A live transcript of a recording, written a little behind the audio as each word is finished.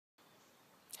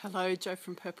Hello, Jo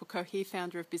from Purple Co here,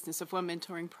 founder of Business of One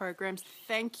Mentoring Programs.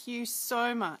 Thank you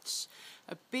so much.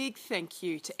 A big thank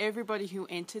you to everybody who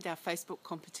entered our Facebook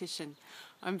competition.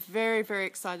 I'm very, very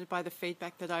excited by the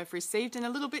feedback that I've received and a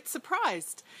little bit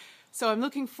surprised. So I'm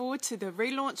looking forward to the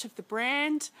relaunch of the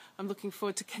brand. I'm looking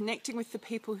forward to connecting with the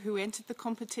people who entered the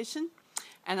competition.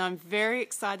 And I'm very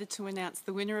excited to announce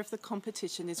the winner of the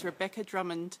competition is Rebecca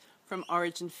Drummond from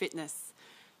Origin Fitness.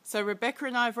 So Rebecca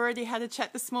and I have already had a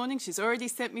chat this morning. She's already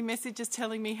sent me messages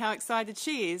telling me how excited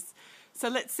she is. So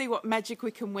let's see what magic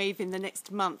we can weave in the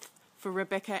next month for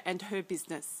Rebecca and her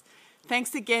business.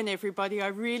 Thanks again, everybody. I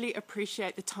really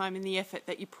appreciate the time and the effort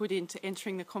that you put into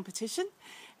entering the competition,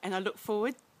 and I look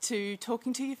forward to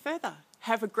talking to you further.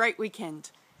 Have a great weekend.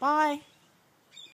 Bye.